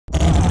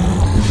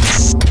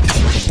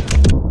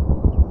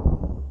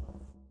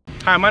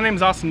Hi, my name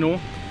is Austin Newell.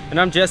 And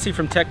I'm Jesse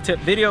from Tech Tip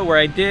Video, where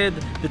I did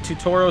the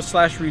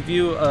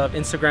tutorial/review of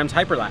Instagram's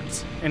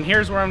HyperLapse. And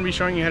here's where I'm going to be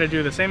showing you how to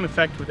do the same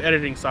effect with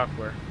editing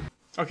software.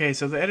 Okay,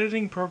 so the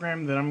editing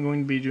program that I'm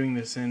going to be doing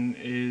this in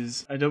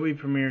is Adobe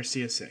Premiere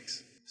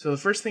CS6. So the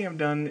first thing I've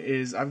done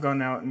is I've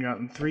gone out and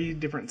gotten 3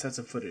 different sets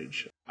of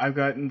footage. I've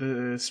gotten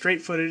the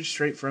straight footage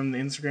straight from the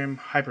Instagram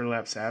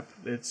HyperLapse app.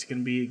 It's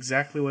going to be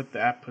exactly what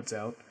the app puts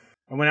out.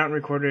 I went out and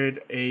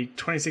recorded a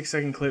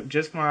 26-second clip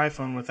just from my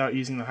iPhone without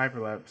using the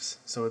HyperLapse,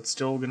 so it's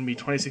still going to be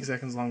 26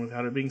 seconds long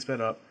without it being sped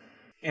up.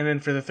 And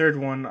then for the third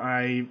one,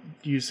 I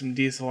used some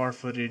DSLR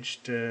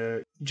footage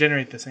to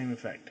generate the same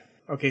effect.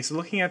 Okay, so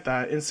looking at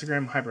the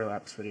Instagram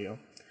HyperLapse video.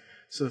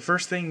 So the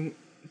first thing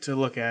to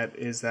look at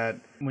is that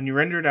when you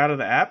render it out of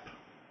the app,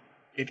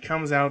 it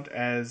comes out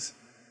as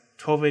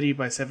 1280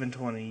 by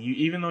 720.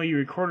 Even though you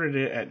recorded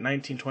it at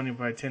 1920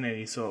 by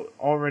 1080, so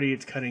already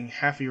it's cutting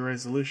half your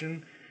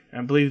resolution. And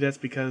I believe that's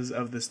because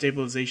of the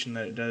stabilization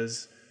that it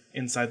does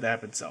inside the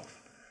app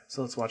itself.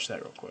 So let's watch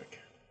that real quick.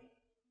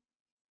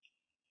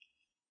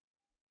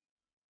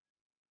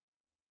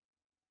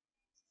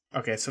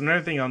 Okay, so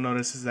another thing I'll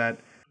notice is that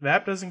the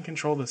app doesn't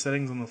control the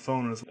settings on the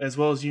phone as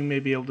well as you may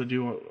be able to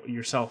do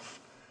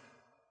yourself.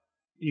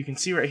 You can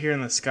see right here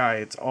in the sky,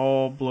 it's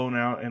all blown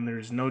out and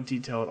there's no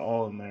detail at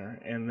all in there.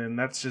 And then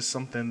that's just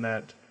something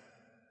that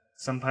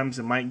sometimes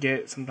it might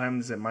get,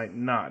 sometimes it might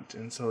not.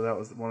 And so that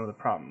was one of the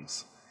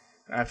problems.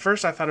 At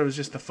first I thought it was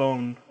just the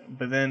phone,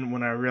 but then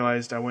when I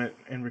realized I went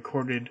and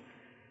recorded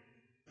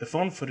the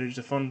phone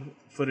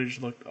footage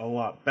looked a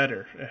lot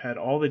better. It had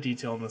all the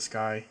detail in the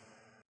sky.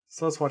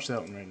 So let's watch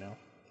that one right now.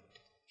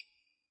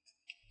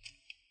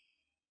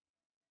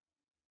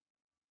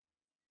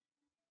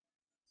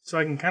 So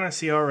I can kind of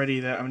see already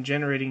that I'm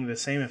generating the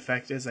same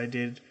effect as I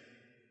did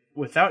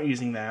without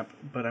using the app,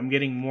 but I'm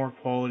getting more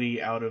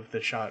quality out of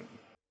the shot.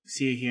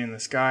 See here in the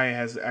sky, it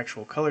has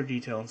actual color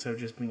detail instead of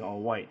just being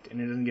all white, and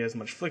it doesn't get as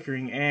much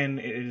flickering, and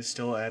it is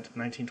still at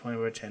 1920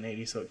 by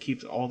 1080, so it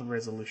keeps all the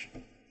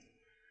resolution.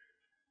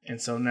 And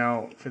so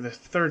now for the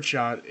third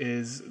shot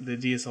is the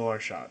DSLR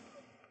shot.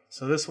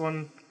 So this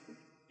one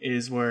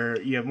is where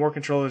you have more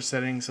controller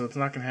settings, so it's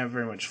not going to have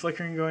very much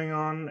flickering going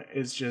on.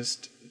 It's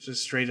just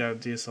straight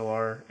out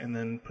DSLR, and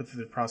then put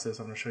through the process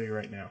I'm going to show you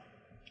right now.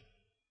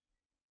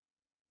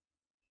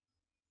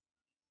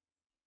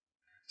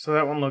 So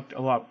that one looked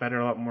a lot better,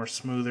 a lot more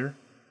smoother,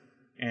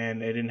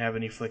 and it didn't have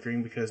any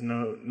flickering because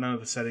none of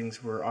the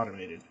settings were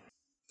automated.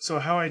 So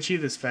how I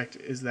achieve this effect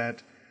is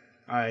that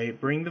I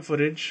bring the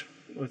footage,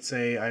 let's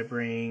say I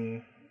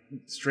bring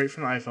straight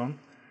from the iPhone,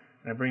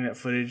 and I bring that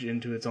footage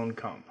into its own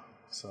comp.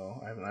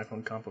 So I have an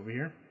iPhone comp over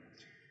here,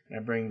 and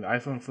I bring the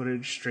iPhone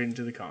footage straight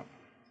into the comp.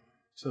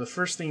 So the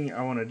first thing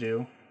I want to do,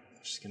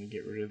 I'm just going to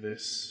get rid of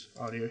this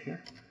audio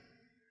here.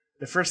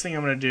 The first thing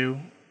I'm going to do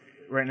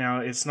right now,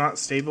 it's not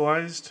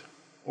stabilized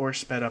or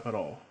sped up at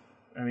all.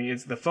 I mean,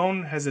 the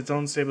phone has its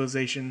own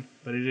stabilization,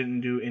 but it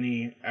didn't do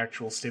any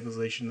actual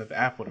stabilization that the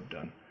app would have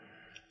done.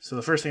 So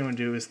the first thing I'm going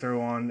to do is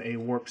throw on a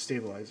warp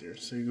stabilizer.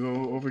 So you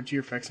go over to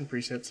your effects and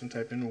presets and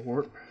type in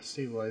warp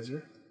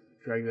stabilizer,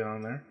 drag that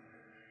on there,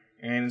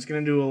 and it's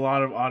going to do a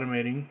lot of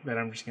automating that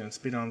I'm just going to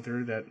speed on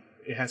through, that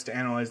it has to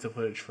analyze the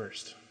footage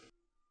first.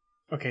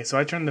 Okay, so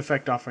I turned the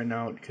effect off right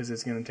now because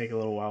it's going to take a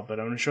little while, but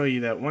I'm going to show you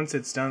that once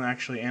it's done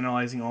actually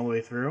analyzing all the way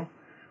through,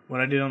 what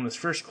I did on this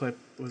first clip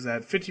was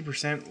that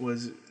 50%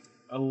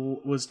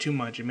 was too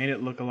much. It made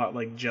it look a lot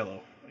like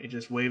Jello. It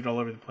just waved all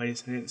over the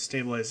place and it didn't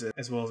stabilize it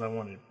as well as I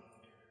wanted.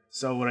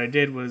 So what I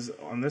did was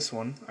on this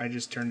one, I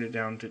just turned it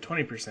down to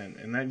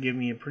 20%, and that gave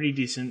me a pretty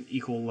decent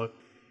equal look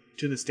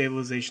to the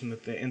stabilization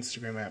that the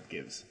Instagram app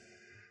gives.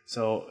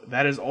 So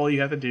that is all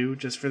you have to do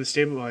just for the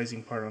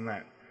stabilizing part on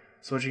that.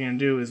 So what you're going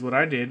to do is what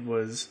I did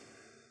was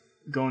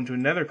go into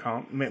another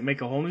comp, make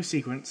a whole new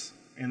sequence,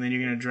 and then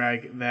you're going to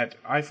drag that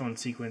iPhone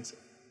sequence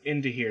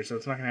into here, so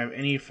it's not going to have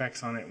any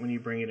effects on it when you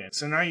bring it in.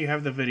 So now you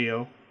have the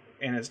video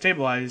and it's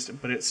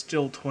stabilized, but it's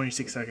still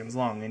 26 seconds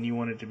long and you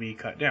want it to be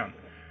cut down.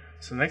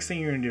 So the next thing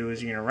you're going to do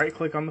is you're going to right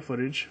click on the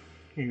footage,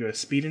 you're going to go to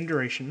speed and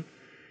duration,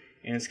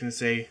 and it's going to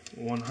say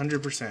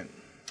 100%.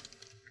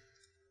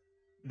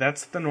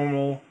 That's the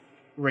normal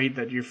rate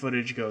that your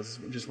footage goes,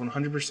 just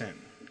 100%.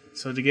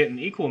 So to get an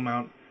equal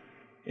amount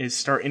is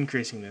start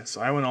increasing this.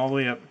 So I went all the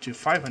way up to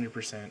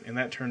 500%, and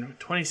that turned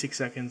 26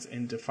 seconds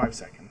into 5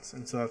 seconds,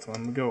 and so that's what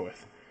I'm going to go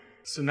with.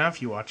 So now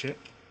if you watch it,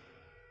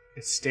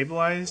 it's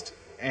stabilized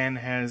and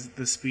has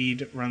the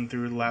speed run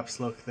through lapse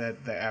look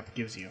that the app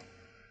gives you.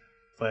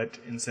 But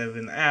instead of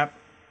in the app,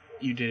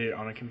 you did it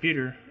on a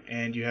computer,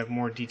 and you have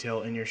more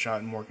detail in your shot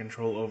and more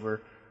control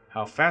over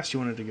how fast you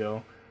want it to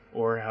go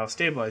or how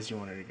stabilized you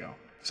want it to go.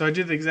 So I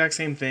did the exact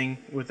same thing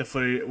with the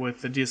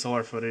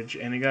DSLR footage,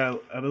 and it got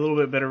a little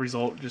bit better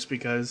result just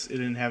because it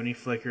didn't have any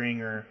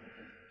flickering or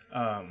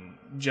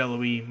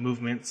jello-y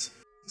movements.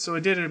 So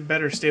it did a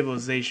better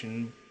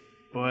stabilization,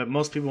 but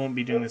most people won't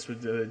be doing this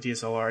with the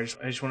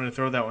DSLR. I just wanted to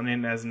throw that one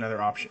in as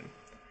another option.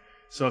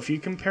 So if you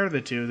compare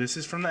the two, this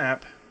is from the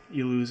app,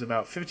 you lose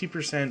about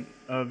 50%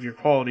 of your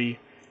quality,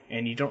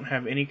 and you don't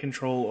have any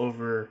control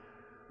over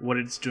what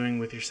it's doing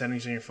with your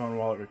settings on your phone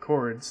while it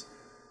records.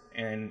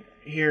 And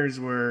here's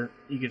where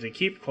you get to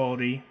keep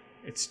quality.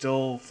 It's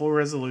still full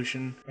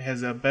resolution. It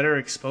has a better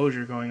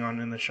exposure going on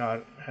in the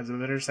shot, has a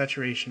better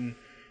saturation,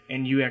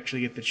 and you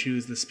actually get to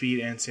choose the speed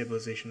and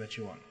stabilization that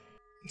you want.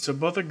 So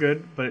both are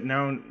good, but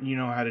now you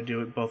know how to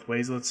do it both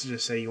ways. Let's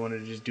just say you want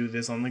to just do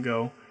this on the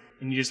go,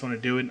 and you just want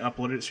to do it and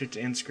upload it straight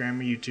to Instagram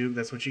or YouTube.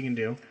 That's what you can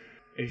do.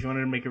 If you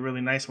wanted to make a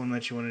really nice one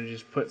that you want to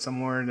just put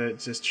somewhere that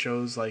just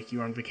shows like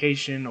you're on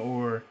vacation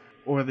or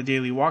the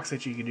daily walks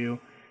that you could do,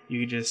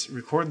 you could just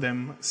record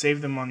them,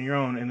 save them on your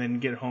own, and then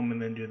get home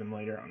and then do them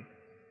later on.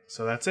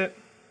 So that's it.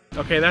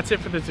 Okay, that's it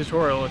for the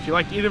tutorial. If you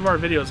liked either of our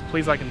videos,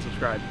 please like and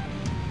subscribe.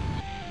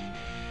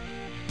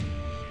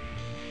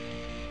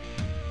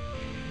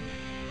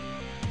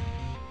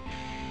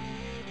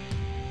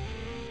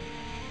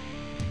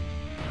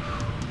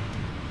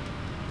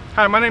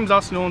 Hi, my name is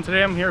Austin Newell, and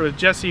today I'm here with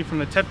Jesse from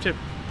the Tech Tip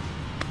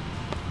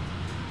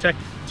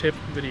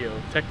Video.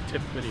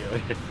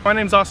 My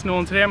name is Austin Newell,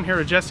 and today I'm here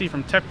with Jesse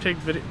from Tech Tip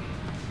Video.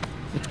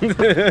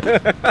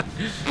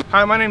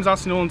 Hi, my name is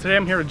Austin Newell, and today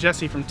I'm here with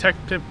Jesse from Tech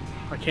Tip.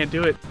 I can't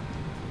do it.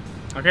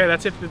 Okay,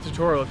 that's it for the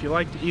tutorial. If you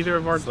liked either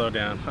of our... Slow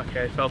down.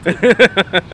 Okay, I felt it.